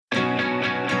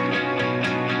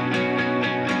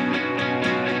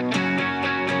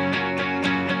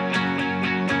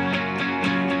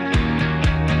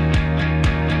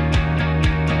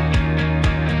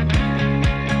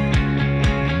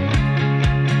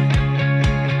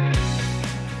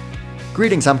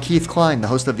Greetings, I'm Keith Klein, the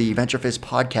host of the Venture Fizz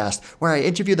podcast, where I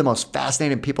interview the most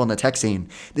fascinating people in the tech scene.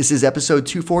 This is episode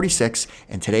 246,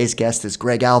 and today's guest is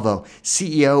Greg Alvo,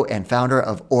 CEO and founder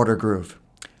of Ordergroove.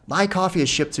 My coffee is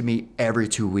shipped to me every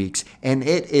 2 weeks, and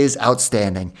it is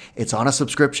outstanding. It's on a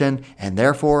subscription, and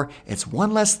therefore, it's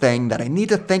one less thing that I need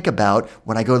to think about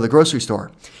when I go to the grocery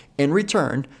store. In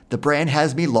return, the brand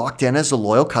has me locked in as a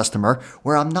loyal customer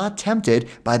where I'm not tempted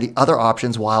by the other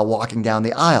options while walking down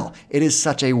the aisle. It is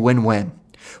such a win-win.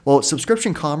 Well,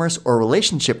 subscription commerce, or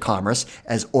relationship commerce,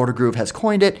 as Ordergroove has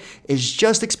coined it, is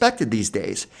just expected these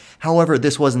days. However,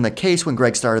 this wasn't the case when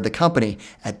Greg started the company.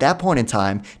 At that point in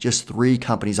time, just 3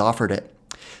 companies offered it.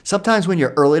 Sometimes when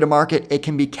you're early to market, it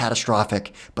can be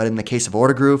catastrophic, but in the case of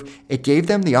Ordergroove, it gave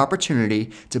them the opportunity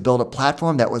to build a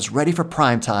platform that was ready for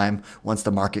prime time once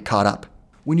the market caught up.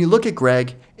 When you look at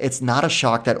Greg, it's not a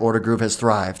shock that Ordergroove has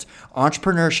thrived.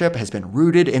 Entrepreneurship has been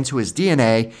rooted into his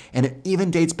DNA, and it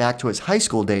even dates back to his high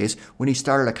school days when he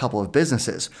started a couple of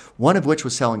businesses, one of which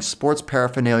was selling sports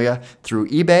paraphernalia through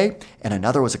eBay, and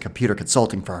another was a computer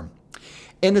consulting firm.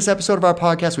 In this episode of our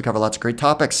podcast, we cover lots of great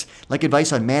topics, like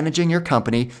advice on managing your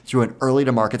company through an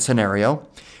early-to-market scenario,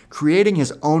 creating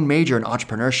his own major in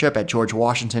entrepreneurship at George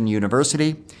Washington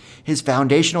University, his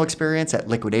foundational experience at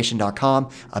Liquidation.com,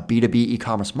 a B2B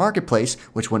e-commerce marketplace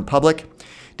which went public,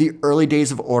 the early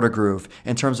days of Ordergroove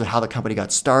in terms of how the company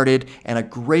got started, and a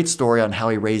great story on how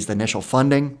he raised initial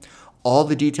funding, all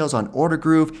the details on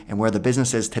Ordergroove and where the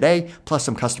business is today, plus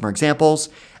some customer examples,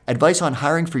 advice on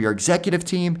hiring for your executive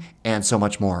team, and so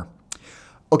much more.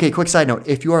 Okay, quick side note.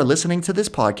 If you are listening to this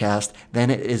podcast,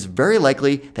 then it is very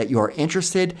likely that you are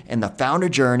interested in the founder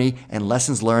journey and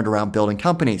lessons learned around building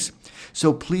companies.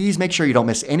 So please make sure you don't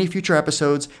miss any future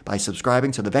episodes by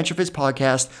subscribing to the Venture Fizz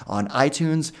podcast on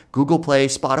iTunes, Google Play,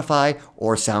 Spotify,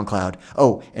 or SoundCloud.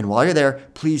 Oh, and while you're there,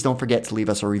 please don't forget to leave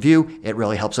us a review. It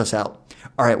really helps us out.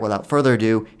 All right, without further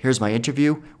ado, here's my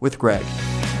interview with Greg.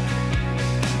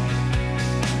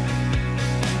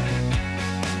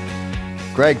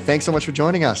 Greg, thanks so much for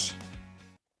joining us.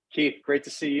 Keith, great to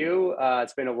see you.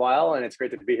 It's been a while, and it's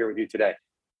great to be here with you today.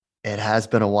 It has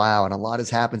been a while, and a lot has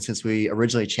happened since we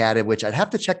originally chatted, which I'd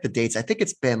have to check the dates. I think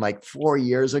it's been like 4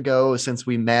 years ago since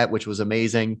we met, which was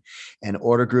amazing. And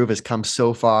Ordergroove has come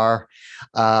so far.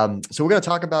 So we're going to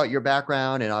talk about your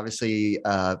background and obviously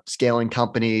scaling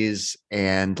companies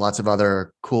and lots of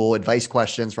other cool advice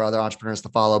questions for other entrepreneurs to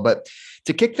follow. But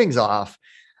to kick things off,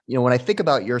 when I think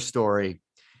about your story,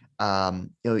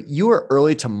 you were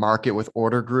early to market with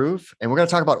Ordergroove, and we're going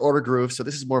to talk about Ordergroove. So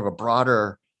this is more of a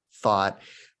broader thought,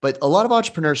 but a lot of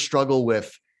entrepreneurs struggle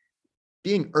with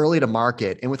being early to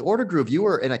market. And with Ordergroove, you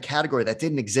were in a category that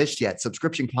didn't exist yet,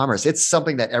 subscription commerce. It's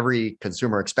something that every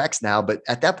consumer expects now, but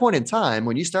at that point in time,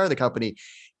 when you started the company,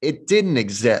 it didn't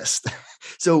exist.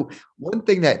 So one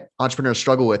thing that entrepreneurs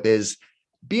struggle with is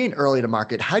being early to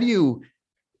market. How do you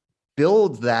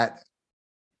build that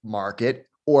market,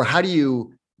 or how do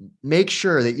you make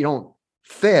sure that you don't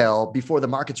fail before the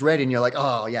market's ready and you're like,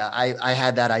 oh yeah, I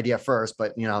had that idea first,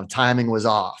 but timing was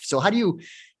off. So how do you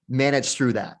manage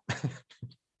through that?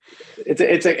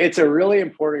 It's a really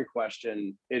important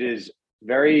question. It is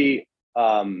very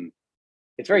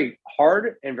it's very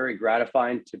hard and very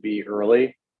gratifying to be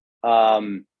early.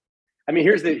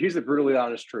 Here's the brutally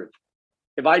honest truth.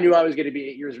 If I knew I was going to be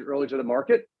 8 years early to the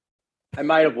market, I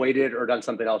might have waited or done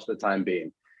something else for the time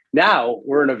being. Now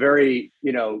we're in a very,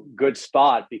 good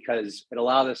spot because it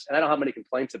allowed us, and I don't have many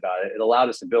complaints about it. It allowed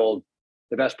us to build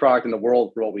the best product in the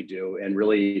world for what we do and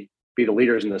really be the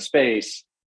leaders in the space.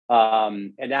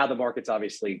 And now the market's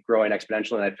obviously growing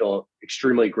exponentially, and I feel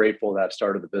extremely grateful that I've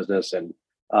started the business and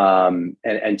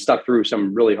stuck through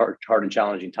some really hard and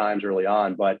challenging times early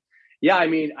on. But yeah,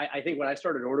 I think when I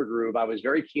started Ordergroove, I was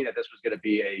very keen that this was going to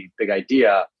be a big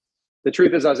idea. The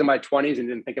truth is I was in my 20s and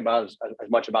didn't think about as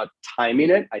much about timing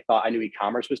it. I thought I knew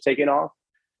e-commerce was taking off.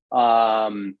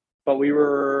 But we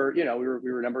were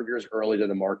a number of years early to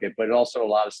the market, but it also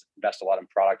allowed us to invest a lot in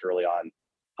product early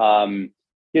on.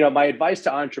 My advice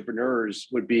to entrepreneurs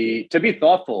would be to be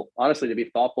thoughtful, honestly, to be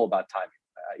thoughtful about timing.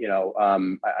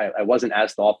 I wasn't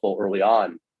as thoughtful early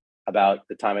on about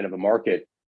the timing of a market.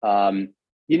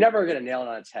 You're never going to nail it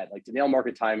on its head. Like, to nail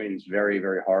market timing is very,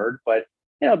 very hard, but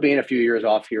being a few years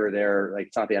off here or there, like,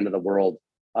 it's not the end of the world.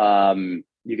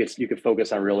 You could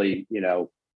focus on really,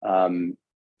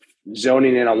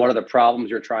 zoning in on what are the problems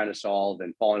you're trying to solve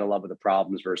and falling in love with the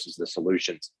problems versus the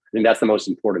solutions. I think that's the most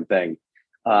important thing.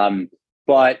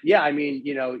 But yeah,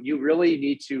 you really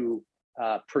need to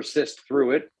persist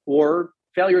through it, or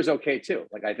failure is okay too.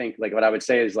 Like, I think, like, what I would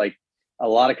say is, like, a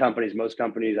lot of companies, most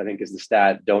companies, I think, is the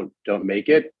stat, don't make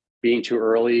it. Being too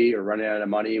early or running out of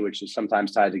money, which is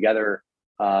sometimes tied together,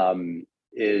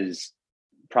 is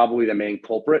probably the main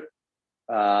culprit.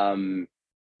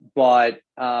 But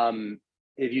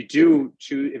if you do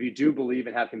believe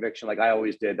and have conviction, like I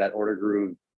always did, that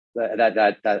Ordergroove,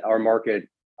 that our market,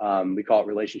 we call it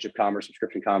relationship commerce,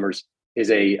 subscription commerce,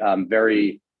 is a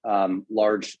very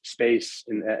large space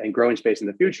and growing space in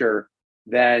the future,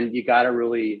 then you got to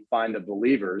really find the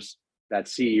believers that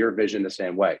see your vision the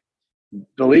same way.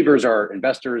 Believers are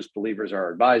investors, believers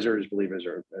are advisors, believers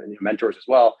are mentors as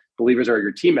well. Believers are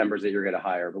your team members that you're going to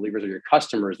hire. Believers are your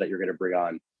customers that you're going to bring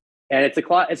on. And it's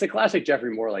a classic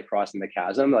Jeffrey Moore, like crossing the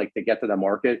chasm. Like, to get to the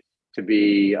market, to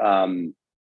be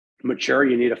mature,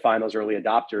 you need to find those early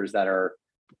adopters that are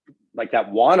like,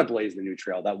 that want to blaze the new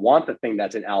trail, that want the thing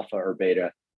that's in alpha or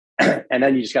beta. And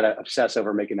then you just got to obsess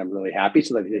over making them really happy,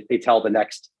 so that they tell the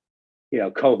next,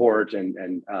 cohort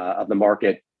and of the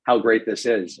market how great this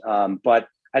is. But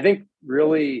I think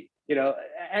really, even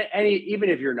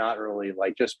if you're not early,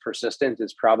 like, just persistence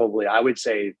is probably, I would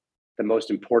say, the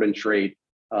most important trait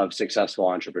of successful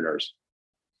entrepreneurs.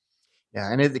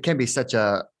 Yeah. And it can be such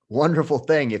a wonderful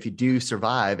thing if you do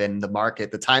survive in the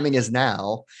market. The timing is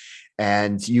now,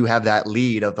 and you have that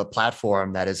lead of a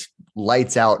platform that is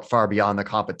lights out far beyond the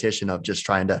competition of just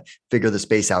trying to figure the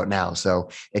space out now. So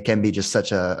it can be just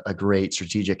such a great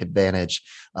strategic advantage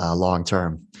long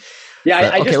term. Yeah,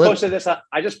 but, I just posted this.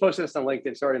 I just posted this on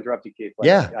LinkedIn. Sorry to interrupt you, Keith.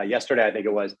 Yesterday, I think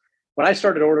it was. When I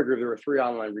started Ordergroove, there were 3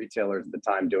 online retailers at the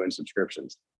time doing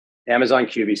subscriptions: Amazon,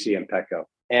 QVC, and Petco.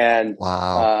 And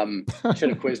wow, I should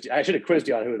have quizzed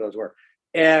you on who those were.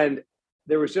 And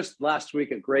there was just last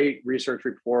week a great research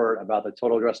report about the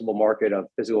total addressable market of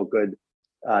physical good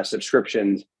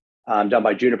subscriptions done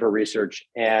by Juniper Research.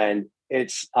 And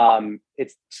it's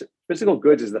physical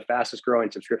goods is the fastest growing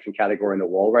subscription category in the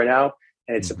world right now.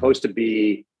 And it's supposed to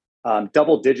be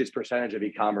double digits percentage of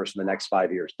e-commerce in the next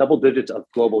 5 years, double digits of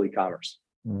global e-commerce.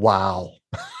 Wow.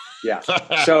 Yeah.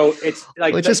 So it's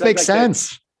like, it just makes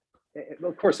sense.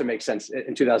 Of course it makes sense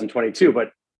in 2022,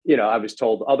 but I was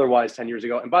told otherwise 10 years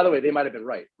ago. And by the way, they might've been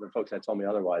right, the folks that told me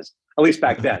otherwise, at least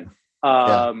back then.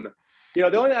 The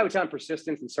only thing I would say on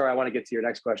persistence, and sorry, I want to get to your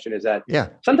next question, is that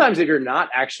sometimes if you're not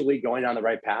actually going down the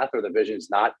right path, or the vision is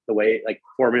not the way, like,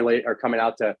 formulate or coming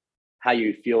out to how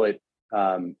you feel it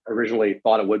originally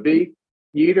thought it would be,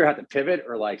 you either have to pivot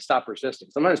or like stop persisting.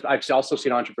 Sometimes I've also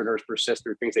seen entrepreneurs persist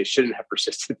through things they shouldn't have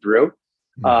persisted through.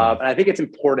 And I think it's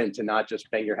important to not just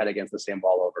bang your head against the same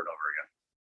wall over and over again.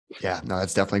 Yeah, no,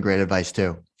 that's definitely great advice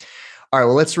too. All right,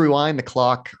 well, let's rewind the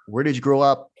clock. Where did you grow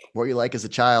up? What were you like as a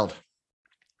child?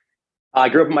 I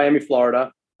grew up in Miami,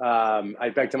 Florida.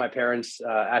 I begged to my parents,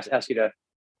 ask you to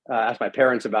ask my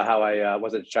parents about how I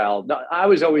was as a child. No, I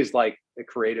was always like a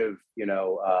creative,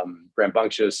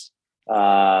 rambunctious,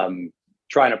 trying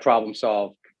to problem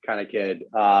solve kind of kid.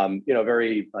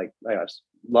 Very like, I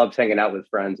loved hanging out with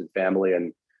friends and family,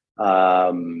 and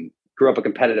grew up a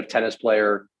competitive tennis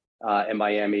player in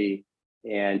Miami,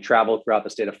 and traveled throughout the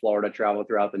state of Florida, traveled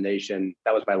throughout the nation.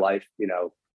 That was my life,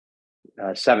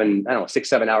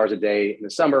 6-7 hours a day in the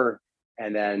summer,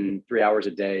 and then 3 hours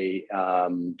a day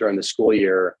during the school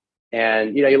year.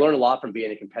 And, you learn a lot from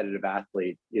being a competitive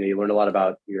athlete. You learn a lot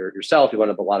about yourself. You learn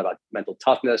a lot about mental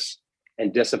toughness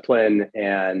and discipline,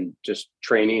 and just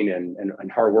training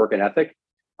and hard work and ethic.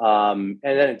 And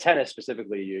then in tennis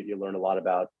specifically, you learn a lot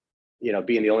about,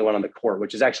 being the only one on the court,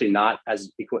 which is actually not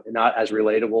as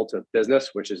relatable to business,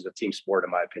 which is a team sport,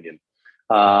 in my opinion.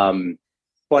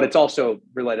 But it's also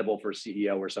relatable for a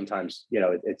CEO, where sometimes,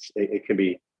 it can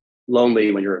be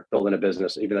lonely when you're building a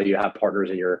business, even though you have partners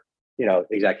in your,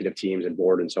 executive teams and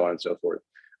board and so on and so forth.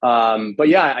 But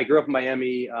yeah, I grew up in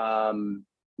Miami,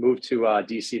 moved to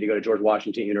DC to go to George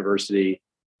Washington University,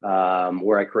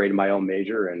 where I created my own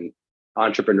major in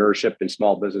entrepreneurship and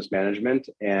small business management,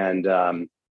 and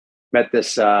met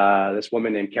this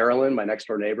woman named Carolyn, my next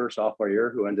door neighbor, sophomore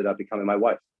year, who ended up becoming my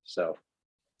wife. So.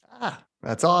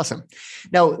 That's awesome.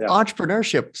 Now,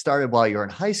 entrepreneurship started while you were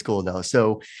in high school, though.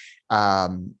 So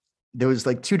there was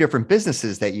like 2 different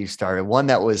businesses that you started. One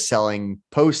that was selling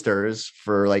posters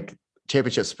for like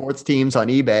championship sports teams on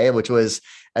eBay, which was,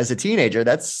 as a teenager,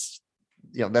 that's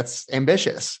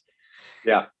ambitious.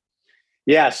 Yeah.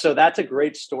 Yeah. So that's a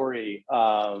great story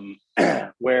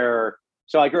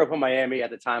so I grew up in Miami. At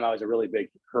the time, I was a really big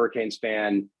Hurricanes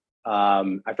fan.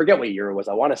 I forget what year it was.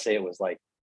 I want to say it was like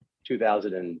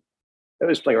 2000, and it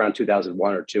was like around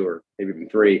 2001 or 2, or maybe even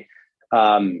 3.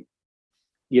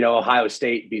 Ohio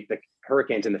State beat the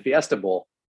Hurricanes in the Fiesta Bowl,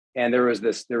 and there was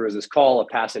this call of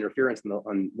pass interference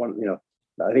on one.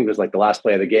 I think it was like the last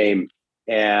play of the game,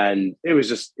 and it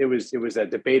was a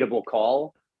debatable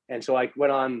call. And so I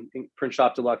went on Print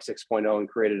Shop Deluxe 6.0 and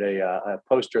created a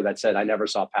poster that said, "I never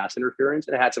saw pass interference."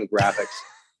 And it had some graphics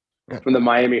from the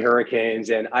Miami Hurricanes.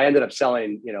 And I ended up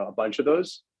selling, a bunch of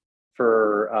those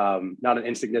for not an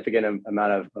insignificant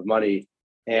amount of money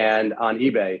and on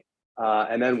eBay.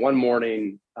 And then one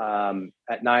morning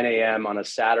at 9 a.m. on a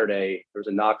Saturday, there was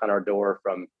a knock on our door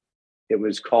it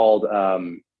was called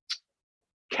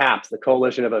CAPS, the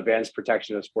Coalition of Advanced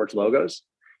Protection of Sports Logos.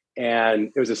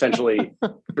 And it was essentially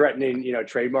threatening,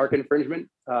 trademark infringement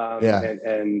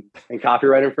and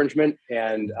copyright infringement.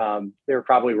 And they were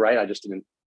probably right. I just didn't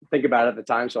think about it at the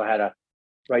time. So I had to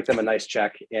write them a nice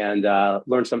check and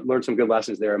learn some good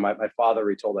lessons there. And my father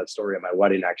retold that story at my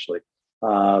wedding, actually,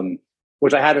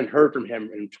 which I hadn't heard from him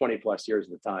in 20 plus years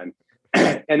at the time.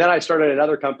 And then I started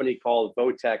another company called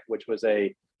Votech, which was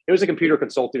a computer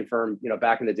consulting firm,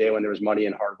 back in the day when there was money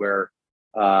in hardware.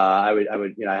 I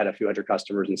had a few hundred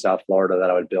customers in South Florida that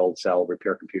I would build, sell,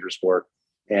 repair computers for,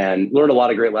 and learned a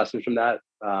lot of great lessons from that.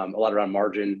 A lot around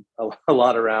margin, a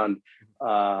lot around,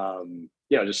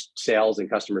 just sales and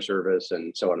customer service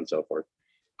and so on and so forth.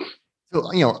 So,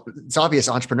 it's obvious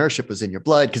entrepreneurship was in your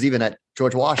blood, because even at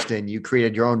George Washington, you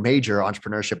created your own major,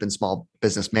 entrepreneurship in small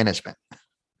business management.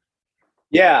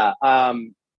 Yeah.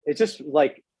 It's just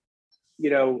like,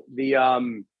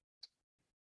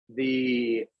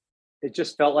 it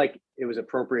just felt like it was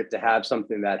appropriate to have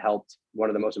something that helped one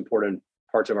of the most important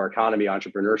parts of our economy,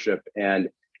 entrepreneurship. And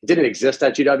it didn't exist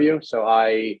at GW. So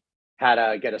I had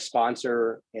to get a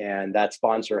sponsor, and that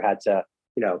sponsor had to,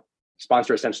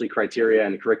 sponsor essentially criteria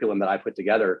and curriculum that I put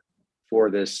together for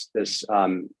this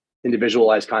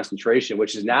individualized concentration,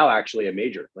 which is now actually a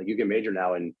major. Like, you can major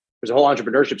now, and there's a whole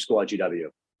entrepreneurship school at GW.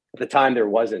 At the time, there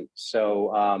wasn't.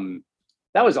 So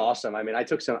that was awesome. I mean, I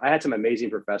had some amazing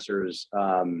professors,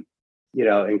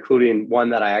 including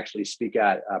one that I actually speak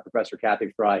at, Professor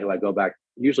Kathy Fry, who I go back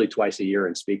usually twice a year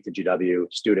and speak to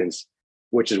GW students,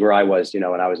 which is where I was, when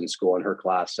I was in school in her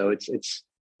class. So it's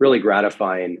really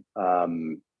gratifying,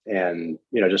 and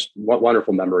just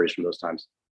wonderful memories from those times.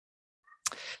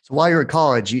 So while you're in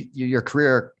college, your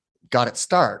career got its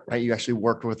start, right? You actually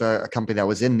worked with a company that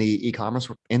was in the e-commerce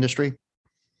industry.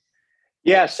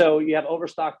 Yeah. So you have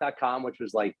Overstock.com, which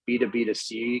was like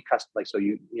B2B2C, like, so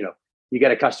you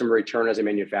get a customer return as a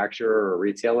manufacturer or a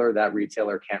retailer. That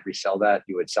retailer can't resell that.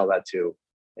 You would sell that to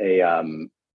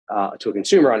a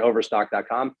consumer on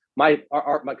Overstock.com. My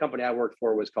company I worked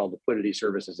for was called Liquidity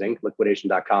Services Inc.,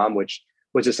 liquidation.com, which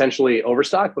was essentially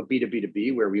Overstock, but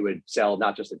B2B2B, where we would sell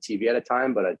not just a TV at a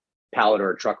time, but a pallet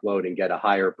or a truckload and get a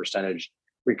higher percentage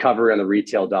recovery on the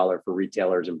retail dollar for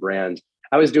retailers and brands.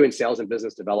 I was doing sales and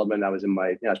business development. I was I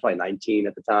was probably 19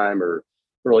 at the time, or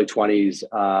early 20s,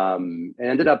 and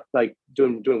ended up like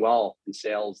doing well in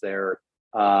sales there.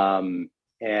 And,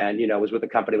 was with the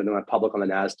company when they went public on the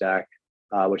NASDAQ,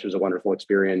 which was a wonderful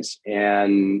experience,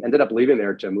 and ended up leaving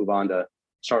there to move on to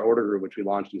start Ordergroove, which we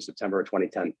launched in September of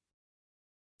 2010.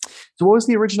 So what was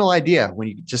the original idea when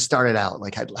you just started out?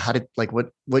 Like,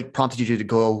 what prompted you to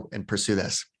go and pursue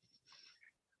this?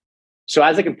 So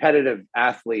as a competitive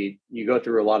athlete, you go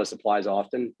through a lot of supplies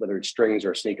often, whether it's strings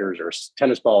or sneakers or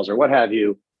tennis balls or what have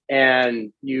you.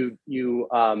 And you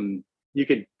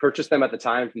could purchase them at the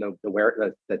time from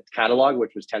the catalog,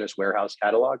 which was Tennis Warehouse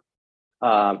catalog,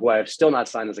 who I have still not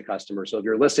signed as a customer. So if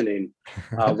you're listening,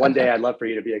 one day I'd love for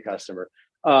you to be a customer.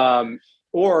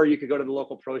 Or you could go to the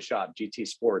local pro shop, GT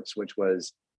Sports, which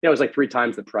was, it was like 3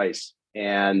 times the price,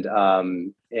 and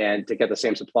to get the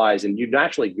same supplies. And you'd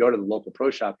naturally go to the local pro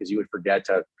shop because you would forget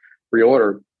to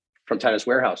reorder from Tennis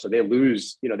Warehouse. So they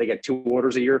lose, they get 2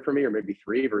 orders a year from me, or maybe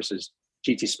 3, versus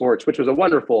GT Sports, which was a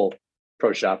wonderful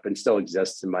pro shop and still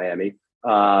exists in Miami.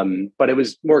 But it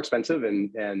was more expensive,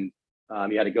 and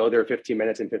you had to go there 15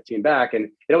 minutes and 15 back. And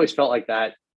it always felt like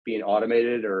that being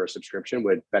automated or a subscription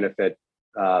would benefit,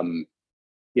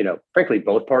 frankly,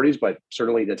 both parties, but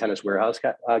certainly the Tennis Warehouse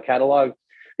catalog.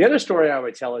 The other story I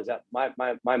would tell is that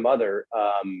my mother,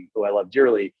 who I love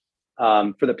dearly,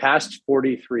 for the past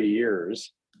 43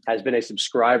 years, has been a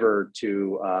subscriber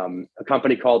to a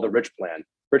company called the Rich Plan.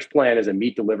 Rich Plan is a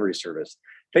meat delivery service.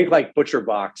 Think like Butcher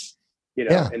Box, in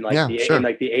the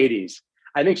 80s.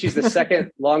 I think she's the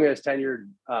second longest tenured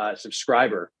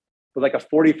subscriber with like a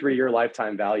 43-year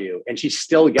lifetime value, and she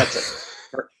still gets it.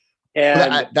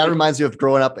 And that reminds me of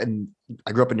growing up, and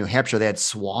I grew up in New Hampshire. They had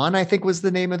Swan, I think was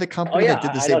the name of the company, that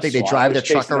did the same thing. Swan. They drive their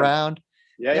truck around.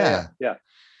 Yeah.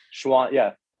 Swan.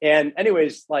 Yeah. And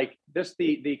anyways, like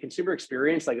the consumer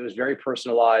experience, like it was very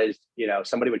personalized.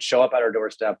 Somebody would show up at our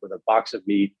doorstep with a box of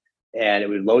meat, and it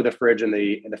would load the fridge and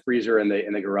the freezer in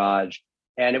the garage.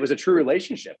 And it was a true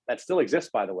relationship that still exists,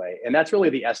 by the way. And that's really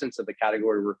the essence of the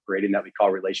category we're creating that we call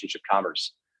relationship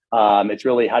commerce. It's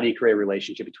really, how do you create a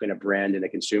relationship between a brand and a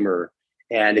consumer?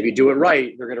 And if you do it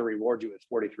right, they're going to reward you with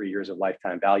 43 years of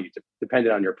lifetime value,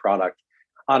 dependent on your product,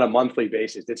 on a monthly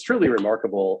basis. It's truly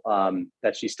remarkable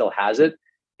that she still has it.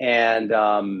 And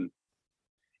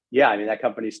yeah, I mean, that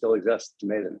company still exists. It's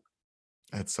amazing.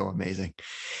 That's so amazing.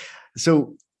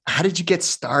 So how did you get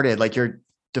started? Like, you're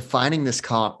defining this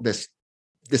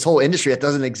whole industry that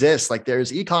doesn't exist. Like,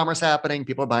 there's e-commerce happening,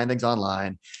 people are buying things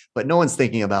online, but no one's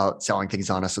thinking about selling things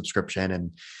on a subscription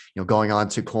and, going on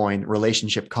to coin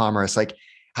relationship commerce. Like,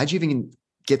 how'd you even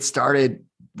get started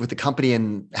with the company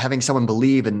and having someone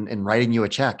believe in writing you a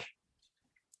check?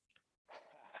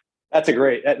 That's a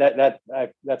great,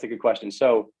 that's a good question.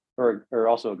 So, or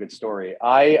also a good story.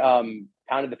 I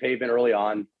pounded the pavement early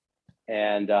on,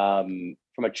 and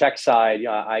from a check side,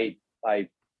 I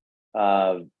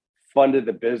funded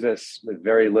the business with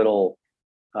very little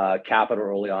capital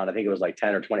early on. I think it was like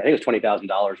 10 or 20. I think it was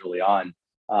 $20,000 early on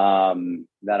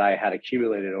that I had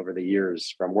accumulated over the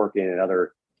years from working in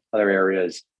other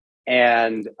areas.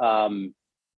 And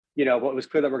what was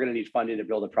clear that we're going to need funding to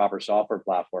build a proper software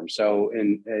platform. So,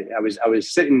 I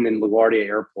was sitting in LaGuardia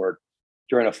Airport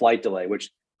during a flight delay, which,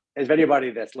 as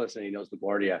anybody that's listening knows,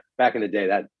 LaGuardia back in the day,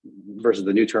 that versus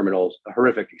the new terminal, a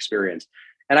horrific experience.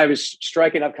 And I was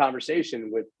striking up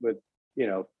conversation with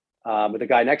the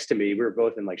guy next to me. We were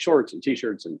both in like shorts and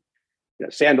t-shirts and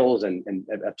sandals, and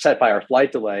upset by our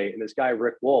flight delay. And this guy,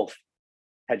 Rick Wolf,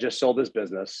 had just sold his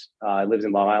business. Lives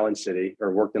in Long Island City,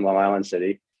 or worked in Long Island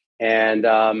City. And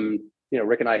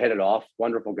Rick and I hit it off.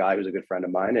 Wonderful guy who's a good friend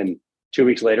of mine. And 2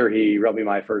 weeks later, he wrote me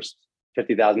my first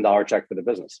 $50,000 check for the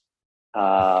business.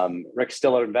 Rick's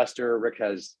still an investor. Rick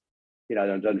has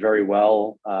done very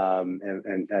well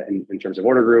in terms of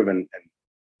Ordergroove, and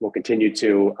will continue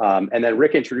to. And then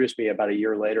Rick introduced me about a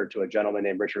year later to a gentleman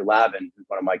named Richard Lavin,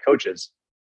 one of my coaches,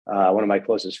 one of my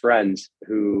closest friends,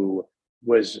 who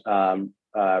was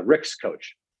Rick's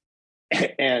coach.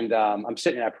 And I'm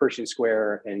sitting at Pershing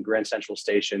Square in Grand Central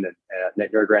Station,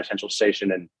 near Grand Central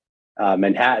Station in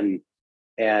Manhattan.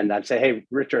 And I'd say, "Hey,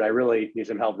 Richard, I really need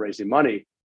some help raising money."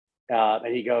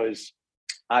 And he goes,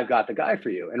 "I've got the guy for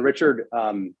you." And Richard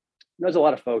knows a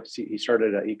lot of folks. He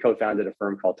co-founded a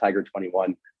firm called Tiger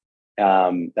 21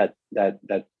 that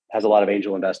has a lot of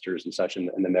angel investors and such in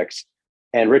the mix.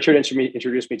 And Richard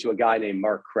introduced me to a guy named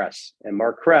Mark Kress. And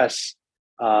Mark Kress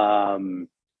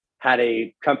had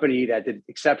a company that did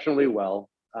exceptionally well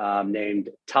named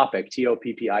Topic,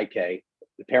 Toppik.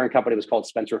 The parent company was called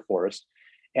Spencer Forrest.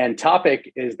 And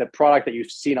Topic is the product that you've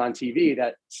seen on TV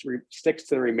that sticks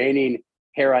to the remaining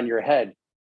hair on your head.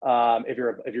 If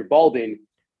you're balding,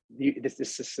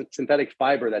 this synthetic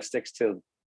fiber that sticks to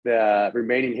the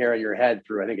remaining hair on your head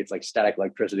through, I think it's like static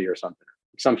electricity or something,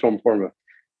 some form of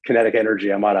kinetic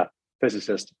energy. I'm not a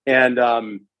physicist. And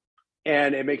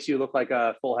it makes you look like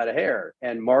a full head of hair.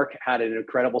 And Mark had an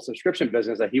incredible subscription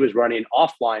business that he was running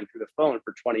offline through the phone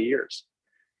for 20 years.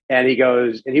 And he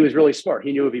goes, and he was really smart.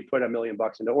 He knew if he put $1 million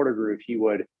into Ordergroove, he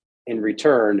would, in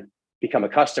return, become a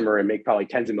customer and make probably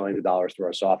tens of millions of dollars through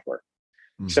our software.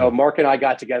 Mm-hmm. So Mark and I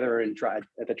got together and tried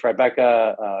at the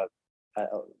Tribeca,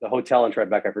 the hotel in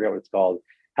Tribeca, I forget what it's called,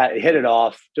 hit it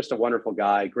off. Just a wonderful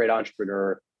guy, great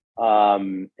entrepreneur.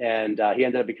 And he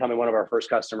ended up becoming one of our first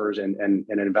customers and an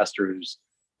investor who's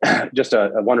just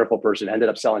a wonderful person. Ended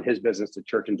up selling his business to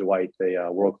Church and Dwight, the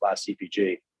world-class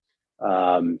CPG.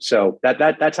 So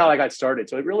that's how I got started.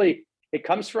 So it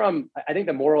comes from, I think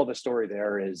the moral of the story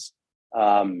there is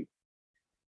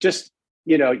just,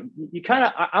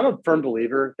 I'm a firm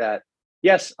believer that,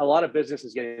 yes, a lot of business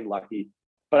is getting lucky,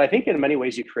 but I think in many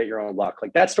ways you create your own luck.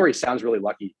 Like, that story sounds really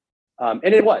lucky.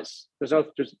 And it was,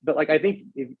 but like, I think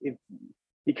if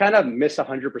you kind of miss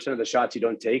 100% of the shots you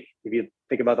don't take, if you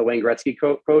think about the Wayne Gretzky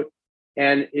quote,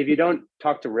 and if you don't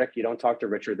talk to Rick, you don't talk to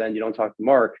Richard, then you don't talk to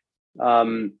Mark.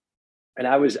 And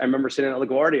I remember sitting at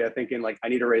LaGuardia thinking, like, I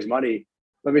need to raise money.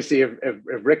 Let me see if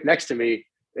Rick next to me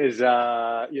is,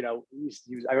 I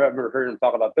remember hearing him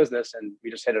talk about business, and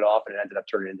we just hit it off, and it ended up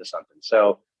turning into something.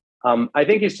 So I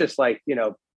think it's just like,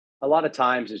 a lot of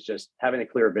times it's just having a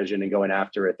clear vision and going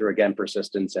after it through, again,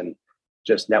 persistence and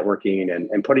just networking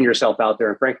and putting yourself out there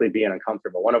and, frankly, being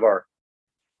uncomfortable. One of our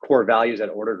core values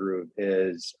at Ordergroove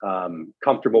is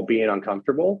comfortable being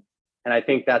uncomfortable. And I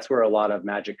think that's where a lot of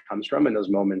magic comes from, in those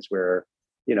moments where,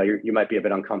 you might be a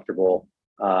bit uncomfortable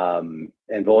and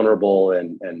vulnerable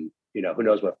and who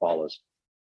knows what follows.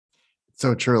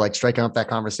 So true. Like, striking up that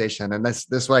conversation. And this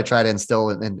is what I try to instill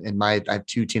in I have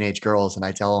 2 teenage girls, and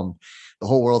I tell them the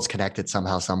whole world's connected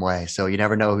somehow, some way. So you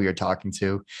never know who you're talking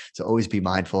to. So always be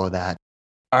mindful of that.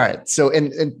 All right. So,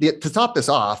 to top this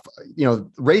off,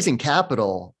 raising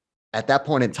capital at that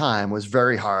point in time was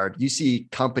very hard. You see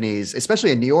companies,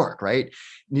 especially in New York, right?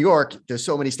 New York, there's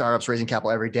so many startups raising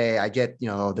capital every day. I get,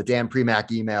 the Dan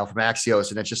Premack email from Axios,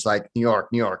 and it's just like New York,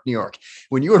 New York, New York.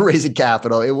 When you were raising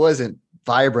capital, it wasn't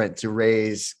vibrant to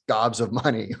raise gobs of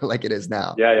money like it is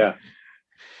now.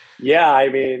 Yeah. I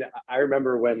mean, I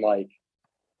remember when I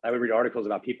would read articles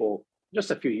about people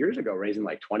just a few years ago raising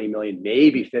like 20 million,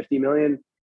 maybe 50 million.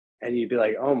 And you'd be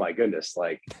like, oh my goodness,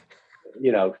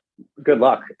 good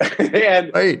luck.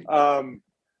 and Right.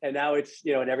 and now it's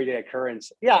an everyday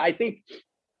occurrence. Yeah, I think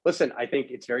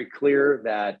it's very clear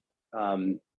that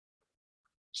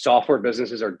software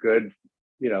businesses are good,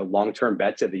 long-term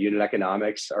bets if the unit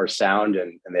economics are sound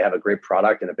and they have a great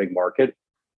product and a big market.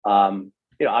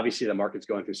 Obviously the market's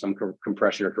going through some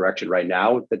compression or correction right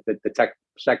now, the tech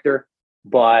sector,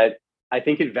 but I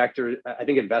think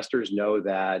investors know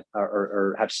that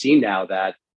or have seen now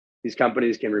that these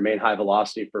companies can remain high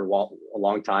velocity for a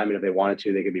long time. And if they wanted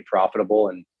to, they could be profitable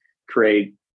and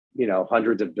create,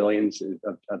 hundreds of billions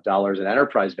of dollars in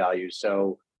enterprise value.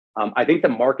 So I think the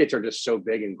markets are just so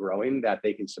big and growing that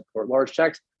they can support large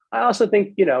checks. I also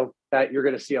think, that you're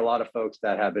going to see a lot of folks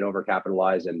that have been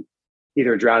overcapitalized and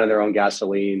either drown in their own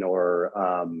gasoline or,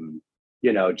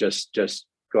 just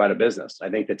go out of business. I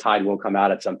think the tide will come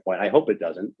out at some point. I hope it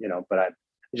doesn't, but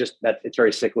it's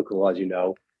very cyclical, as you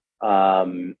know.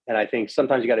 And I think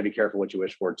sometimes you got to be careful what you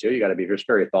wish for too. You got to be just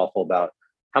very thoughtful about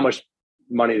how much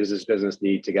money does this business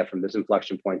need to get from this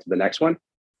inflection point to the next one,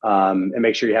 and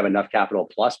make sure you have enough capital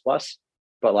plus.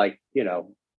 But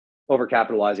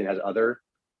overcapitalizing has other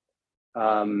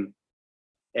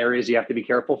areas you have to be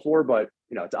careful for. But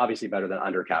it's obviously better than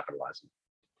undercapitalizing.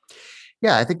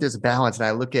 Yeah, I think there's a balance. And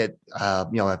I look at, if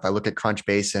I look at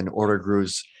Crunchbase and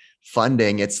Ordergroove's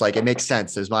funding, it's like, it makes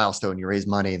sense. There's milestone, you raise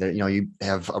money that, you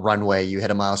have a runway, you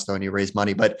hit a milestone, you raise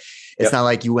money, but it's not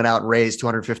like you went out and raised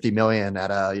 250 million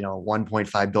at a,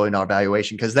 $1.5 billion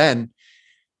valuation. Cause then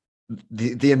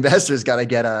the investors got to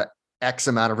get a X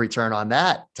amount of return on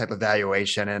that type of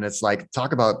valuation. And it's like,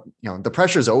 talk about, the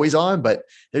pressure is always on, but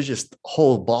there's just a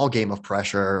whole ball game of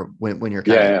pressure when you're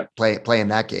kind of playing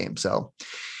that game. So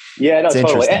yeah, no,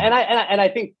 totally. And I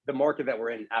think the market that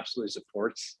we're in absolutely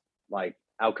supports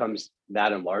outcomes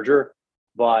that and larger.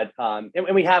 But and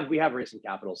we have raised some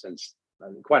capital since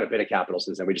quite a bit of capital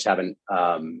since then. We just haven't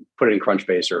put it in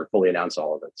Crunchbase or fully announced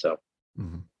all of it. So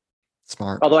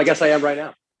smart. Although I guess I am right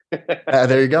now.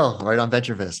 There you go, right on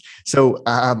VentureFist. So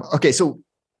okay, so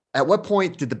at what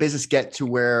point did the business get to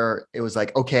where it was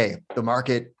like, okay, the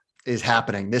market is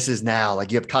happening. This is now,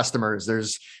 like, you have customers,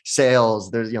 there's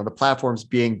sales, there's, the platform's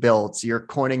being built. So you're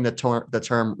coining the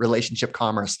term relationship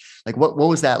commerce. Like what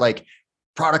was that, like,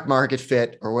 product market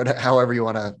fit or however you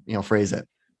want to, phrase it?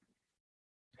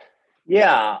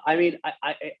 Yeah. I mean,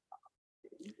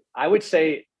 I would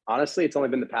say, honestly, it's only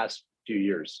been the past few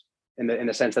years in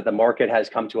the sense that the market has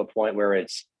come to a point where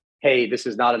it's, hey, this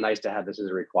is not a nice to have, this is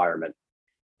a requirement.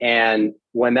 And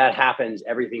when that happens,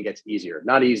 everything gets easier,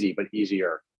 not easy, but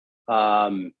easier.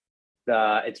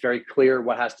 It's very clear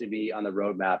what has to be on the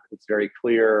roadmap. It's very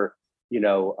clear,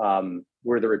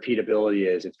 where the repeatability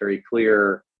is. It's very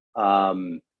clear,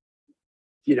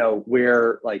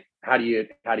 where, like, how do you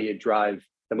drive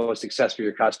the most success for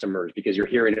your customers, because you're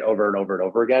hearing it over and over and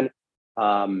over again.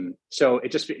 So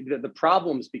it just, the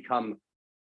problems become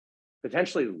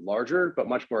potentially larger, but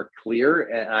much more clear,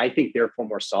 and I think therefore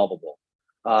more solvable.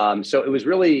 So it was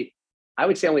really, I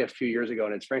would say, only a few years ago,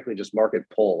 and it's frankly just market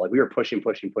pull. Like, we were pushing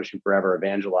forever,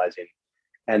 evangelizing,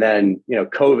 and then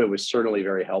COVID was certainly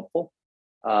very helpful.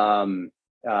 I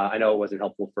know it wasn't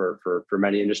helpful for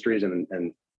many industries,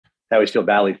 and I always feel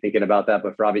badly thinking about that.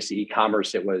 But for obviously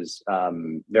e-commerce, it was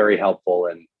very helpful,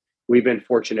 and we've been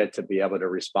fortunate to be able to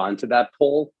respond to that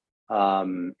pull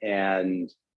and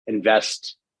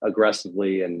invest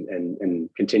aggressively and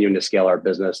continuing to scale our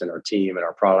business and our team and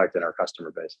our product and our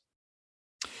customer base.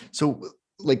 So,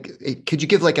 like, could you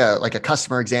give like a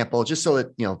customer example, just so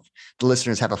that the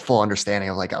listeners have a full understanding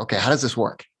of, like, okay, how does this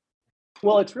work?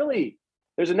 Well, it's really,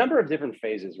 there's a number of different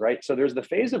phases, right? So there's the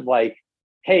phase of, like,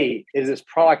 hey, is this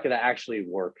product going to actually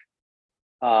work?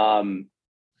 And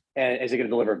is it going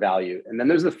to deliver value? And then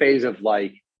there's the phase of,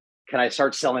 like, can I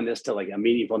start selling this to, like, a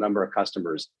meaningful number of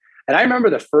customers? And I remember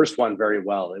the first one very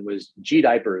well. It was G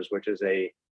Diapers, which is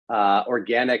a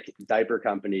organic diaper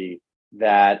company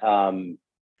that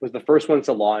was the first one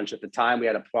to launch. At the time, we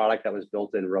had a product that was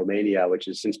built in Romania, which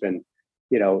has since been,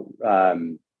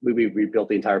 we rebuilt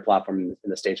the entire platform in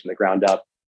the States from the ground up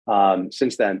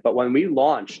since then. But when we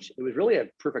launched, it was really a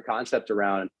proof of concept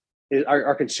around,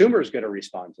 are consumers going to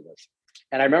respond to this?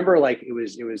 And I remember like it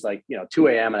was like 2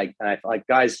 a.m. and I like,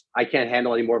 guys, I can't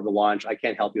handle any more of the launch. I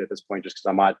can't help you at this point just because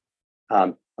I'm not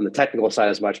on the technical side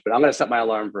as much. But I'm going to set my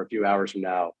alarm for a few hours from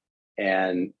now.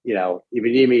 And if you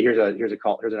need me, here's a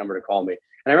number to call me.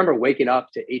 And I remember waking up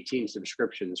to 18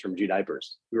 subscriptions from G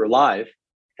Diapers. We were live,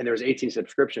 and there was 18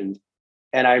 subscriptions.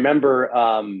 And I remember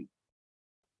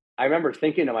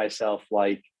thinking to myself,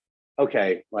 like,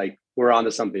 okay, like we're on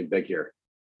to something big here.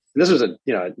 And this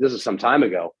was some time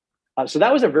ago. So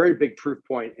that was a very big proof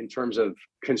point in terms of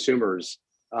consumer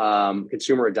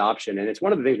adoption. And it's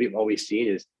one of the things we've always seen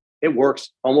is it works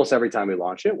almost every time we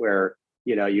launch it, where,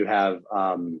 you have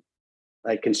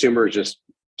like consumers just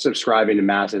subscribing to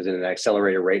masses at an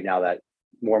accelerated rate now that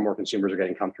more and more consumers are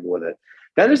getting comfortable with it.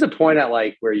 Then there's the point at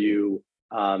like where you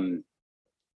are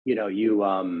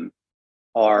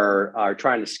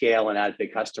trying to scale and add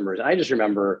big customers. And I just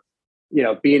remember,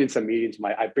 being in some meetings,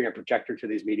 I bring a projector to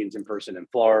these meetings in person in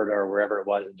Florida or wherever it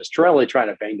was, and just really trying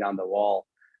to bang down the wall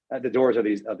at the doors of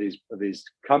these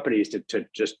companies to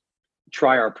just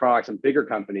try our products, and bigger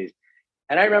companies.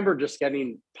 And I remember just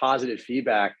getting positive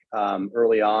feedback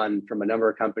early on from a number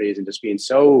of companies and just being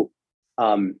so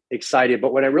excited.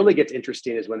 But when it really gets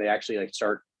interesting is when they actually like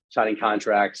start signing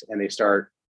contracts and they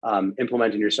start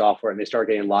implementing your software and they start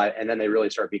getting live, and then they really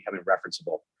start becoming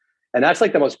referenceable. And that's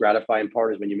like the most gratifying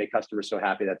part, is when you make customers so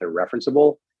happy that they're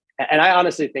referenceable. And I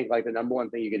honestly think like the number one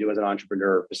thing you can do as an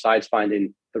entrepreneur, besides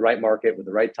finding the right market with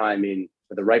the right timing,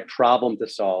 with the right problem to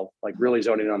solve, like really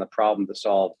zoning in on the problem to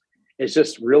solve, is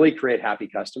just really create happy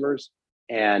customers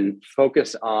and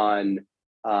focus on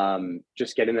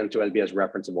just getting them to be as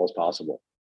referenceable as possible.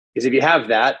 Because if you have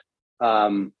that,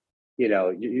 you're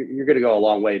going to go a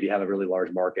long way if you have a really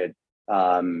large market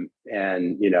and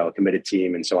a committed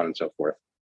team and so on and so forth.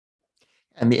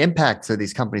 And the impact to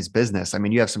these companies' business. I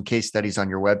mean, you have some case studies on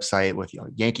your website with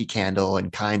Yankee Candle and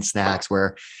Kind Snacks,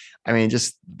 where, I mean,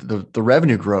 just the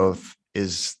revenue growth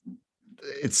it's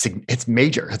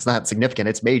major. It's not significant.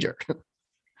 It's major. Well,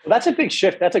 that's a big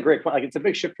shift. That's a great point. Like, it's a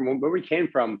big shift from where we came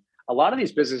from. A lot of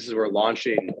these businesses were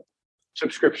launching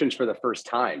subscriptions for the first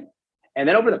time. And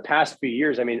then over the past few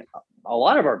years, I mean, a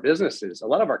lot of our businesses, a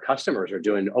lot of our customers are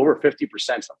doing over 50%,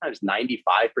 sometimes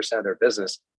 95% of their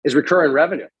business is recurring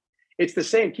revenue. It's the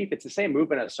same, Keith. It's the same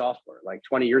movement as software. Like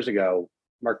 20 years ago,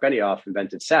 Mark Benioff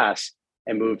invented SaaS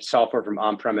and moved software from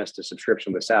on-premise to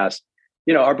subscription with SaaS.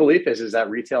 Our belief is that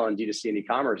retail and D2C and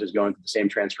e-commerce is going through the same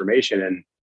transformation.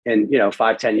 And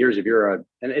 5-10 years,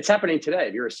 and it's happening today.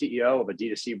 If you're a CEO of a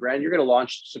D2C brand, you're going to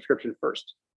launch subscription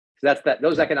first. So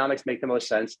those economics make the most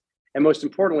sense. And most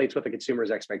importantly, it's what the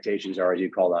consumer's expectations are, as you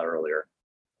called out earlier.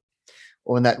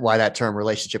 Well, and why that term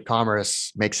relationship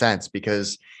commerce makes sense,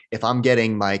 because if I'm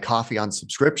getting my coffee on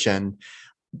subscription,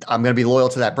 I'm going to be loyal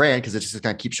to that brand because it's just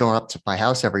going to keep showing up to my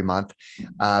house every month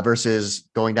versus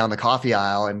going down the coffee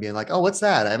aisle and being like, oh, what's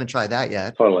that? I haven't tried that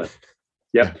yet. Totally.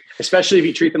 Yep. Yeah. Especially if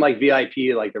you treat them like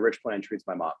VIP, like the rich plan treats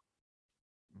my mom.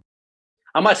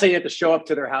 I'm not saying you have to show up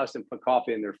to their house and put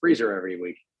coffee in their freezer every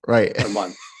week, right, or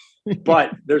month,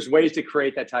 but there's ways to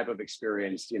create that type of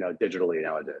experience, digitally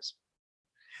nowadays.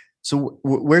 So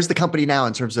where's the company now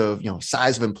in terms of,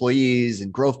 size of employees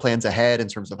and growth plans ahead in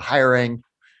terms of hiring?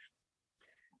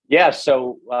 Yeah.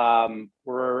 So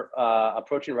we're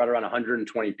approaching right around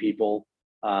 120 people.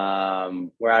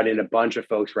 We're adding a bunch of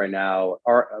folks right now.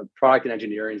 Our product and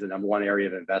engineering is the number one area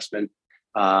of investment.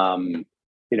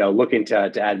 Looking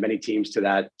to add many teams to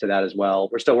that as well.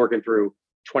 We're still working through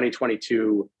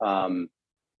 2022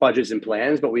 budgets and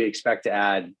plans, but we expect to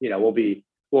add. We'll be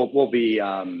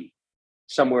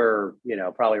somewhere,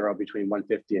 probably around between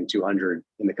 150 and 200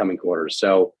 in the coming quarters.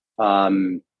 So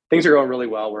things are going really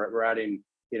well. We're adding,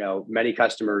 many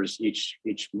customers each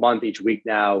month, each week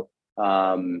now.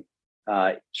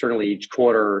 Certainly each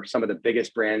quarter, some of the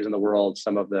biggest brands in the world,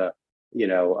 some of the,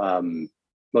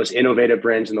 most innovative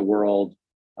brands in the world.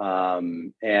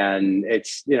 And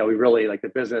it's, we really, like, the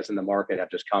business and the market have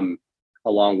just come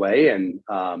a long way. And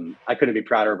I couldn't be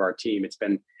prouder of our team. It's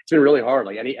been really hard.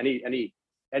 Like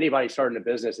anybody starting a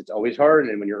business, it's always hard.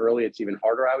 And when you're early, it's even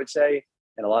harder, I would say.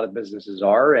 And a lot of businesses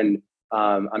are. And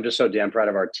I'm just so damn proud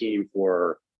of our team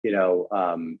for,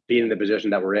 being in the position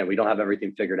that we're in. We don't have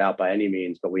everything figured out by any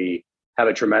means, but we have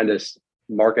a tremendous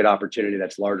market opportunity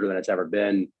that's larger than it's ever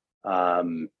been.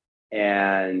 And,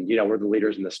 we're the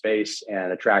leaders in the space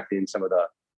and attracting some of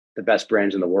the best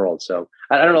brands in the world. So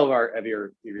I don't know if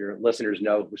your listeners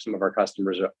know who some of our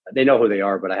customers are. They know who they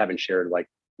are, but I haven't shared, like,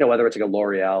 whether it's like a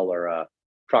L'Oreal or a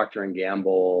Procter and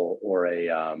Gamble or a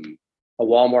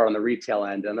Walmart on the retail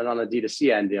end. And then on the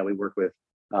D2C end, we work with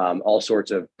all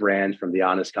sorts of brands, from The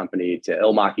Honest Company to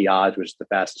Il Makiage, which is the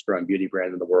fastest growing beauty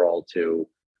brand in the world, to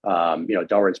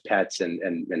Darwin's Pets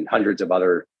and hundreds of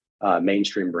other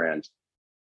mainstream brands.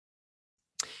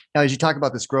 Now, as you talk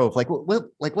about this growth,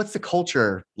 what's the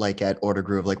culture like at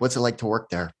Ordergroove? Like, what's it like to work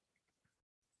there?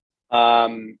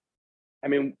 I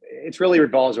mean, it's really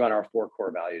revolves around our four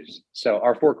core values. So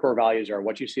our four core values are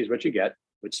what you see is what you get,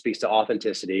 which speaks to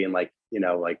authenticity and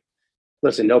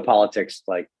listen, no politics.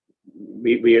 Like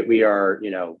we are,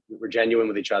 we're genuine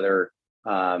with each other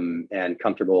and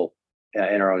comfortable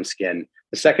in our own skin.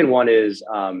 The second one is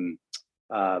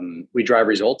we drive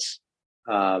results.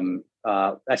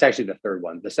 That's actually the third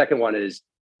one. The second one is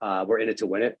we're in it to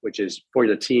win it, which is for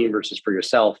the team versus for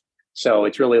yourself. So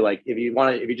it's really like if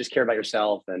you just care about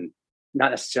yourself and not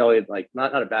necessarily like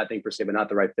not a bad thing per se, but not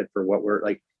the right fit for what we're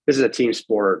like. This is a team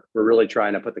sport. We're really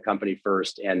trying to put the company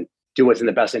first and do what's in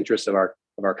the best interest of our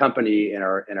company and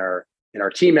our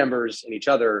team members and each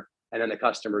other, and then the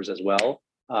customers as well.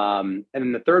 And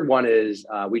then the third one is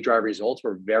we drive results.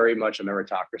 We're very much a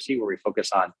meritocracy where we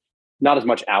focus on not as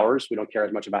much hours. We don't care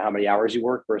as much about how many hours you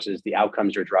work versus the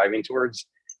outcomes you're driving towards.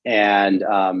 And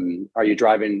are you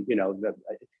driving,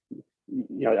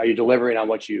 are you delivering on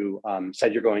what you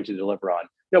said you're going to deliver on?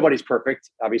 Nobody's perfect.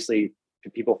 Obviously,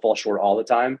 people fall short all the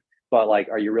time, but like,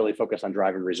 are you really focused on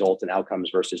driving results and outcomes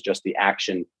versus just the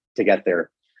action to get there?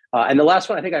 And the last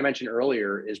one I think I mentioned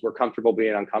earlier is we're comfortable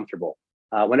being uncomfortable.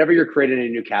 Whenever you're creating a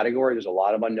new category, there's a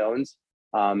lot of unknowns.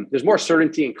 There's more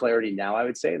certainty and clarity now, I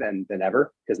would say, than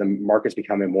ever, because the market's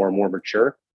becoming more and more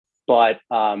mature. But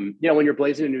when you're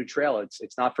blazing a new trail,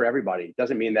 it's not for everybody. It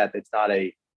doesn't mean that it's not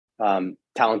a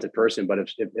talented person, but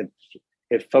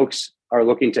if folks are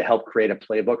looking to help create a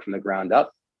playbook from the ground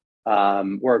up,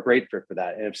 we're a great fit for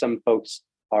that. And if some folks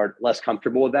are less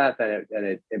comfortable with that, then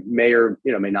it may or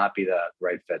may not be the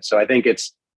right fit. So I think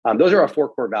it's those are our four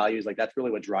core values. Like that's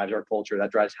really what drives our culture.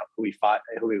 That drives who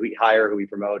we hire, who we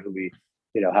promote, who we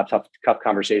have tough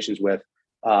conversations with.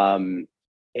 And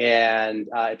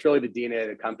it's really the DNA of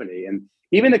the company. And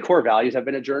even the core values have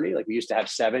been a journey. Like we used to have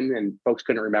 7 and folks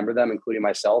couldn't remember them, including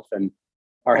myself. And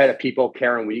our head of people,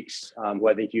 Karen Weeks, who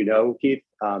I think Keith,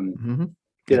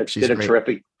 did a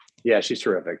terrific. Yeah, she's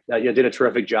terrific. Did a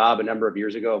terrific job a number of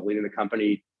years ago of leading the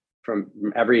company from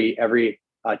every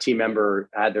team member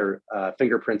had their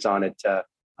fingerprints on it to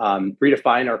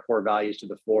redefine our core values to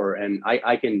the fore. And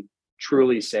I can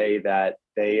truly say that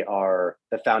they are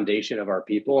the foundation of our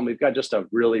people. And we've got just a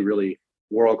really, really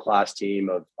world-class team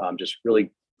of just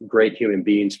really great human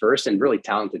beings first and really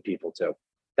talented people too,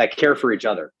 that care for each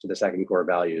other to the second core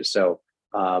values. So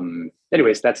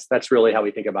anyways, that's really how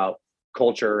we think about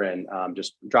culture and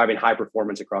just driving high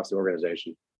performance across the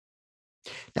organization.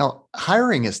 Now,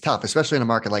 hiring is tough, especially in a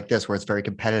market like this where it's very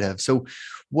competitive. So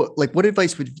what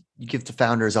advice would you give to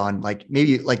founders on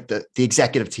maybe the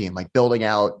executive team, like building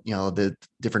out, the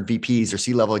different VPs or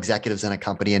C-level executives in a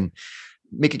company and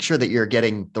making sure that you're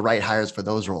getting the right hires for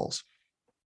those roles?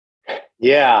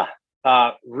 Yeah,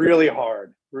 really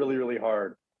hard, really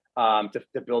hard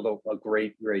to build a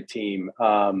great team.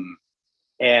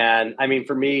 And I mean,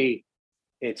 for me,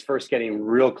 it's first getting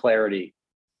real clarity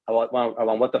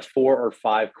on what the 4 or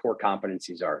 5 core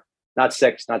competencies are. Not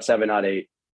 6, not 7, not 8.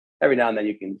 Every now and then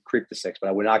you can creep to 6, but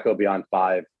I would not go beyond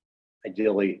 5.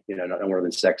 Ideally, no more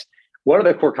than 6. What are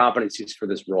the core competencies for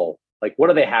this role? Like, what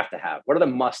do they have to have? What are the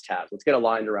must-haves? Let's get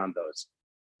aligned around those.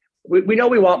 We know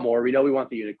we want more. We know we want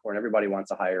the unicorn. Everybody wants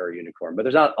to hire a unicorn, but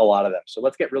there's not a lot of them. So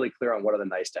let's get really clear on what are the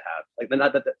nice to have,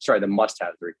 the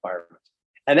must-haves, the requirements,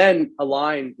 and then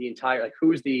align the entire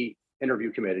who's the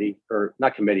interview committee, or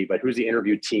not committee, but who's the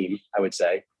interview team, I would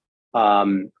say,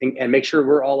 and make sure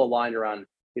we're all aligned around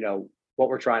what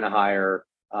we're trying to hire,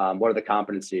 what are the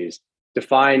competencies.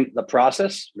 Define the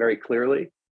process very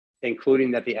clearly,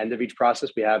 including at the end of each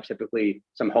process, we have typically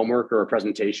some homework or a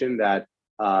presentation that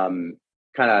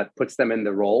kind of puts them in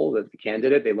the role that the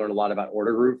candidate. They learn a lot about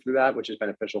Ordergroove through that, which is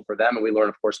beneficial for them. And we learn,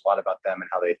 of course, a lot about them and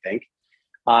how they think.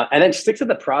 And then stick to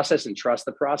the process and trust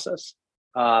the process.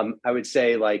 I would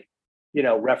say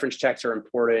reference checks are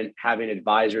important. Having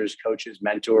advisors, coaches,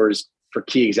 mentors for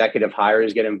key executive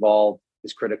hires get involved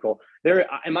is critical. There,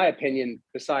 in my opinion,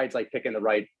 besides picking the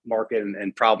right market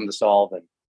and problem to solve and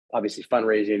obviously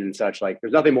fundraising and such,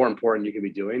 there's nothing more important you could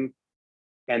be doing.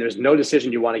 And there's no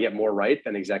decision you want to get more right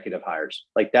than executive hires.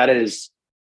 That is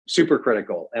super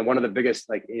critical. And one of the biggest,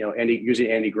 using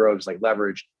Andy Grove's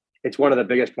leverage, it's one of the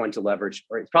biggest points of leverage,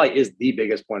 or it probably is the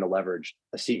biggest point of leverage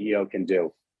a CEO can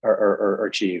do or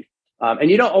achieve. And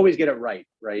you don't always get it right?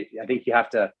 I think you have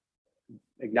to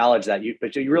acknowledge that,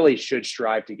 but you really should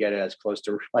strive to get it as close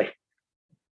to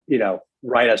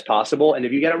right as possible. And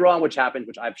if you get it wrong, which happens,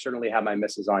 which I've certainly had my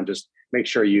misses on, just make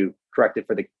sure you correct it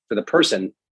for the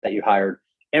person that you hired.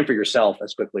 and for yourself for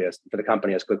the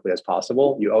company as quickly as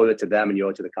possible. You owe it to them and you owe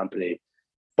it to the company.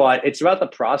 But it's about the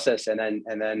process, and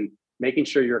then making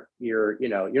sure you're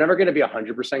never going to be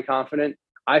 100% confident.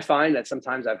 I find that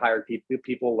sometimes I've hired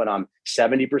people when I'm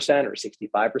 70% or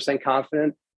 65%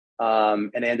 confident,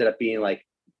 and they ended up being like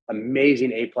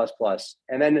amazing A++.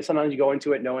 And then sometimes you go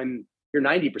into it knowing you're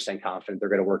 90% confident they're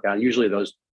going to work out. And usually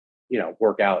those,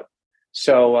 work out.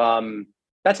 So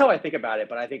that's how I think about it.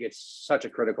 But I think it's such a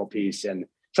critical piece and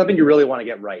something you really want to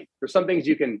get right. There's some things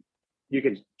you can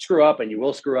screw up, and you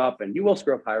will screw up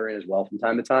hiring as well from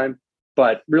time to time.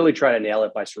 But really try to nail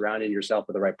it by surrounding yourself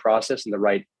with the right process and the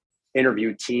right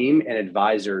interview team and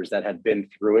advisors that have been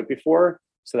through it before,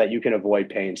 so that you can avoid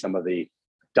paying some of the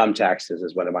dumb taxes,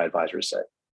 is what my advisors say.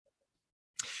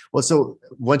 Well, so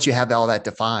once you have all that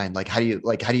defined, how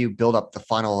do you build up the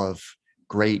funnel of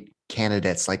great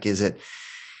candidates? Like, is it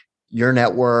your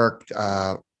network?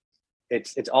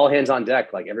 It's all hands on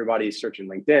deck. Like, everybody's searching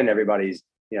LinkedIn. Everybody's,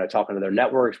 talking to their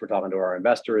networks. We're talking to our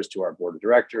investors, to our board of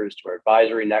directors, to our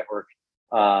advisory network,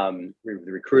 the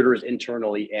recruiters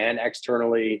internally and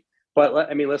externally.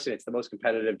 But I mean, listen, it's the most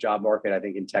competitive job market, I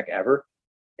think, in tech ever.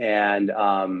 And,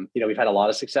 we've had a lot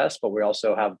of success, but we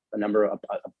also have a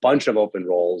bunch of open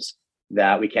roles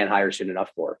that we can't hire soon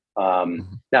enough for.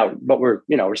 Now, but we're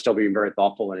still being very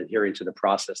thoughtful and adhering to the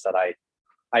process that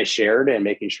I shared, and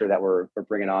making sure that we're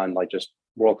bringing on like just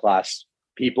world-class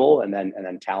people and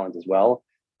then talent as well.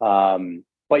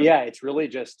 But yeah, it's really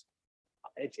just,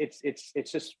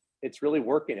 it's really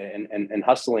working and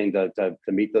hustling to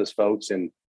meet those folks, and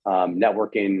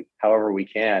networking however we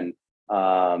can,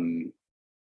 to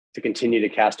continue to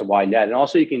cast a wide net. And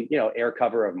also you can, air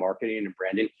cover of marketing and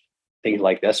branding, things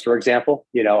like this, for example,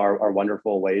 are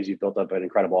wonderful ways. You've built up an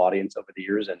incredible audience over the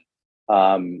years. And,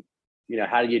 how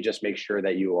do you just make sure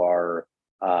that you are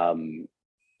casting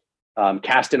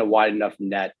a wide enough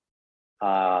net,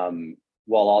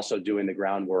 while also doing the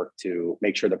groundwork to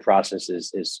make sure the process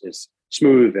is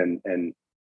smooth and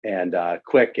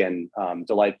quick and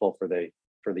delightful for the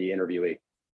interviewee.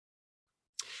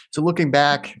 So looking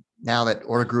back, now that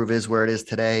Ordergroove is where it is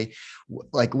today,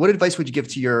 what advice would you give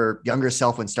to your younger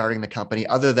self when starting the company,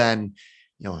 other than,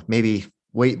 maybe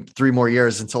wait 3 more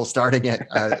years until starting it,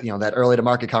 that early to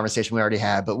market conversation we already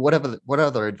had, but what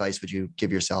other advice would you give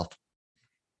yourself?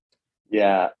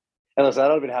 Yeah. And listen, I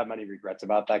don't even have many regrets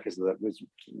about that, because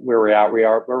where we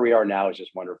are now is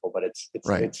just wonderful, but it's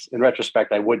right. It's in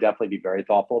retrospect, I would definitely be very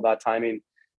thoughtful about timing.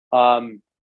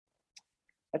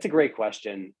 That's a great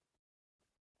question.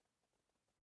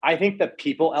 I think the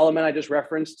people element I just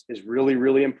referenced is really,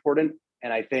 really important.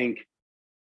 And I think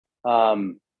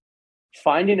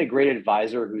finding a great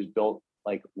advisor who's built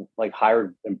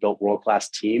hired and built world-class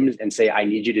teams, and say, I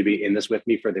need you to be in this with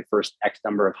me for the first X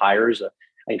number of hires,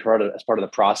 as part of the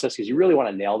process, because you really want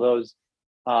to nail those.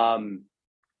 I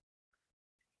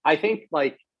think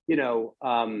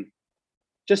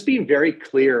just being very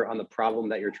clear on the problem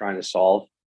that you're trying to solve,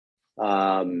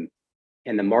 and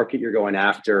the market you're going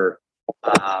after,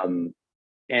 and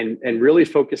really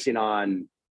focusing on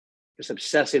just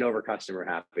obsessing over customer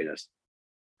happiness.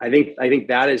 I think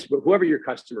that is, whoever your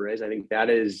customer is, I think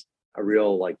that is a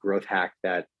real growth hack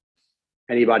that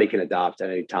anybody can adopt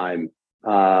at any time.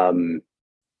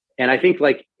 And I think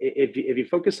if you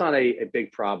focus on a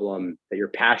big problem that you're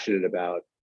passionate about,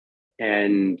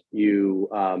 and you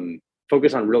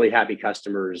focus on really happy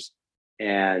customers,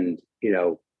 and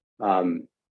you're going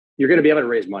to be able to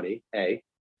raise money, A,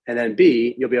 and then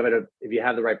B, you'll be able to, if you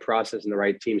have the right process and the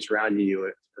right team surrounding you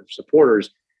of supporters,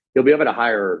 you'll be able to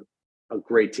hire a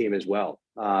great team as well.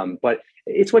 But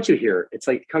it's what you hear. It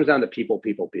comes down to people.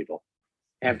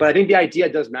 But I think the idea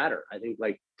does matter. I think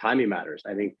timing matters.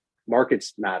 I think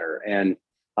markets matter,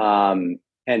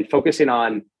 and focusing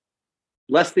on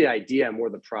less the idea and more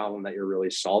the problem that you're really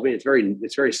solving.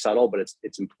 It's very subtle, but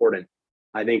it's important.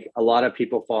 I think a lot of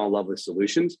people fall in love with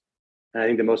solutions. And I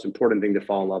think the most important thing to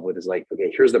fall in love with is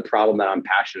okay, here's the problem that I'm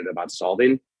passionate about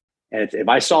solving. And if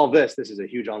I solve this is a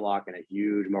huge unlock and a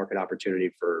huge market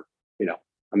opportunity for,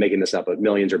 I'm making this up, but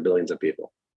millions or billions of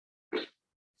people.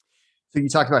 So you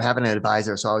talked about having an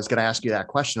advisor. So I was going to ask you that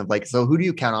question of so who do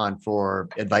you count on for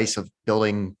advice of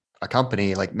building a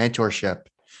company, mentorship?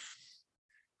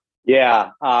 Yeah.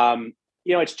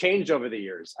 It's changed over the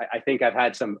years. I think I've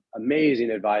had some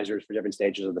amazing advisors for different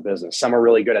stages of the business. Some are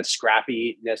really good at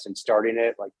scrappiness and starting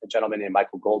it, like a gentleman named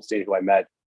Michael Goldstein, who I met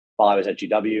while I was at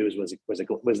GW's,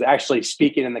 was actually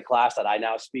speaking in the class that I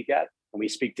now speak at. And we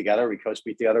speak together, we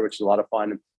co-speak together, which is a lot of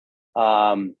fun.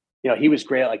 He was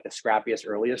great at the scrappiest,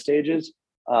 earliest stages,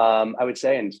 I would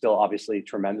say, and still obviously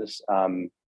tremendous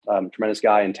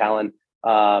guy and talent.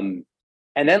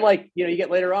 And then you get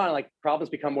later on, problems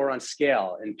become more on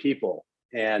scale and people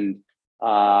and,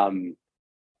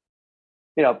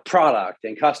 product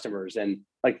and customers and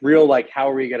how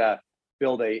are we going to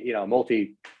build a,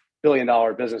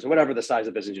 multi-billion-dollar business or whatever the size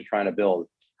of business you're trying to build.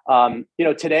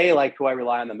 Today, who I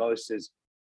rely on the most is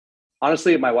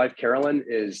honestly, my wife, Carolyn,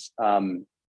 is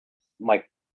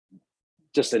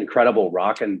just an incredible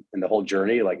rock in the whole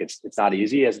journey. It's not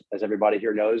easy as everybody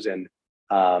here knows. And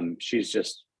she's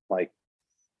just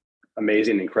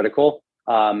amazing and critical.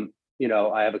 I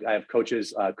have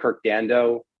coaches, Kirk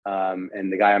Dando,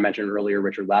 and the guy I mentioned earlier,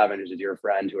 Richard Lavin, who's a dear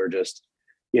friend, who are just,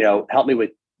 help me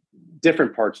with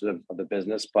different parts of the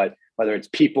business, but whether it's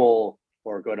people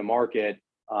or go to market,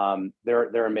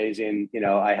 they're amazing.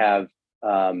 I have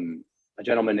a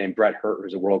gentleman named Brett Hurt,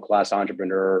 who's a world-class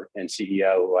entrepreneur and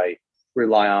CEO who I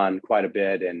rely on quite a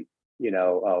bit, and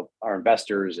our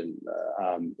investors, and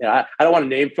I don't want to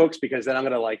name folks because then I'm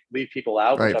going to leave people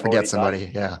out. Right, forget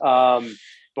somebody. Yeah.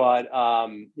 But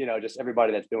just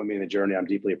everybody that's been with me in the journey, I'm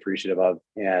deeply appreciative of,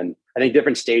 and I think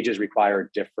different stages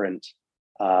require different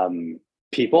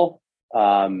people,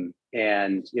 and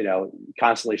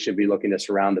constantly should be looking to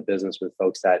surround the business with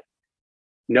folks that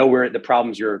know where the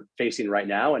problems you're facing right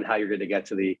now and how you're going to get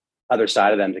to the other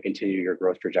side of them to continue your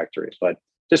growth trajectories. But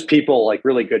just people,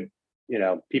 really good,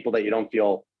 people that you don't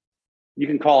feel you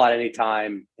can call at any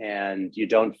time and you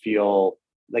don't feel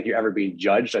like you're ever being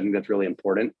judged. I think that's really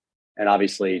important. And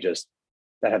obviously just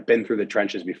that have been through the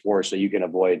trenches before, so you can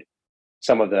avoid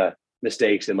some of the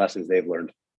mistakes and lessons they've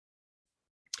learned.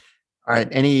 All right.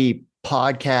 Any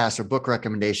podcasts or book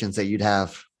recommendations that you'd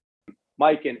have?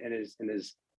 Mike and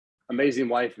his amazing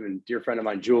wife and dear friend of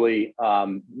mine, Julie.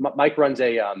 Mike runs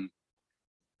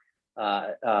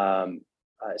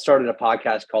started a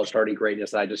podcast called Starting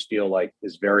Greatness that I just feel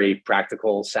is very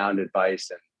practical, sound advice,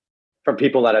 and from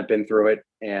people that have been through it.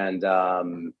 And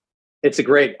it's a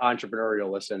great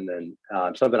entrepreneurial listen,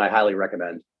 and something I highly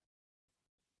recommend.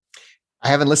 I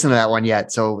haven't listened to that one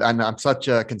yet. So I'm such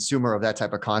a consumer of that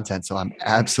type of content. So I'm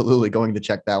absolutely going to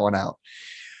check that one out.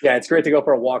 Yeah, it's great to go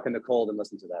for a walk in the cold and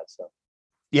listen to that. So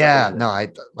yeah, no,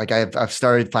 I've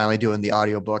started finally doing the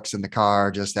audiobooks in the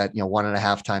car, just at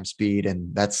 1.5 times speed.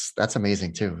 And that's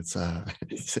amazing too. It's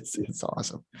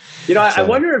awesome. I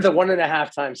wonder if the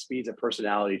 1.5 times speed's a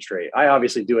personality trait. I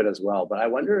obviously do it as well, but I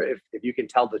wonder if you can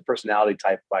tell the personality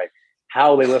type by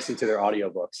how they listen to their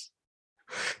audiobooks.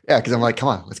 Yeah, because I'm come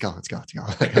on, let's go. This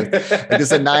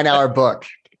is a 9-hour book.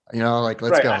 Let's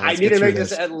right. go. I need to make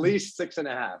this at least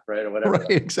 6.5, right? Or whatever.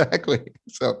 Right, exactly.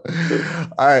 So,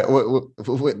 all right.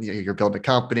 What you're building a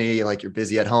company, you're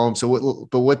busy at home. So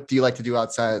what do you like to do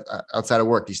outside of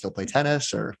work? Do you still play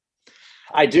tennis or?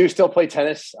 I do still play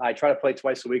tennis. I try to play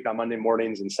twice a week on Monday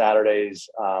mornings and Saturdays.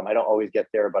 I don't always get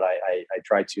there, but I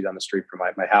try to down the street from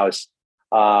my house.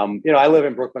 I live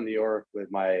in Brooklyn, New York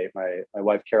with my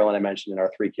wife, Carolyn, I mentioned, and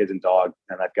our 3 kids and dog.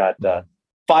 And I've got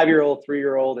 5-year-old,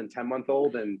 3-year-old, and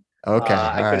 10-month-old. And okay,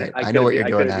 all right. I know what you're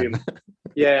doing.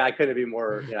 I couldn't be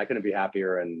more. I couldn't be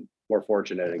happier and more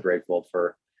fortunate and grateful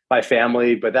for my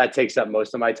family. But that takes up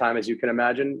most of my time, as you can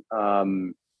imagine.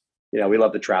 We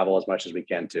love to travel as much as we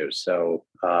can too. So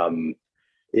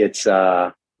it's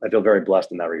I feel very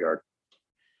blessed in that regard.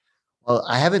 Well,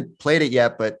 I haven't played it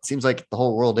yet, but it seems like the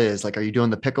whole world is. Are you doing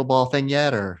the pickleball thing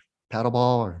yet, or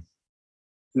paddleball, or?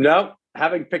 No,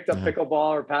 haven't picked up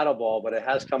pickleball or paddleball, but it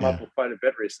has come up quite a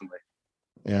bit recently.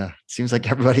 Yeah, it seems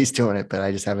like everybody's doing it, but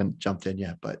I just haven't jumped in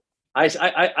yet. But I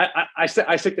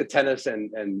stick to tennis and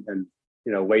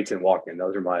weights and walking.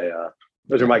 Those are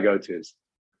my go-tos.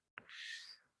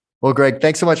 Well, Greg,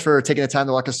 thanks so much for taking the time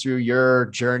to walk us through your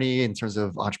journey in terms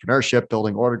of entrepreneurship,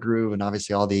 building Ordergroove, and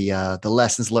obviously all the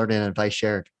lessons learned and advice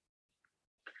shared.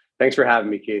 Thanks for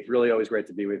having me, Keith. Really always great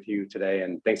to be with you today.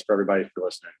 And thanks for everybody for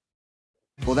listening.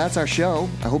 Well, that's our show.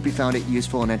 I hope you found it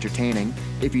useful and entertaining.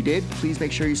 If you did, please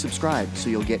make sure you subscribe so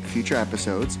you'll get future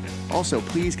episodes. Also,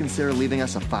 please consider leaving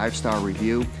us a 5-star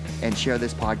review and share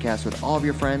this podcast with all of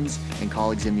your friends and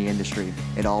colleagues in the industry.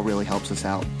 It all really helps us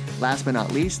out. Last but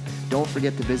not least, don't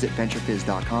forget to visit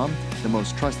venturefizz.com, the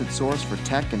most trusted source for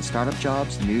tech and startup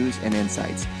jobs, news, and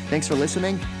insights. Thanks for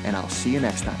listening, and I'll see you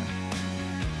next time.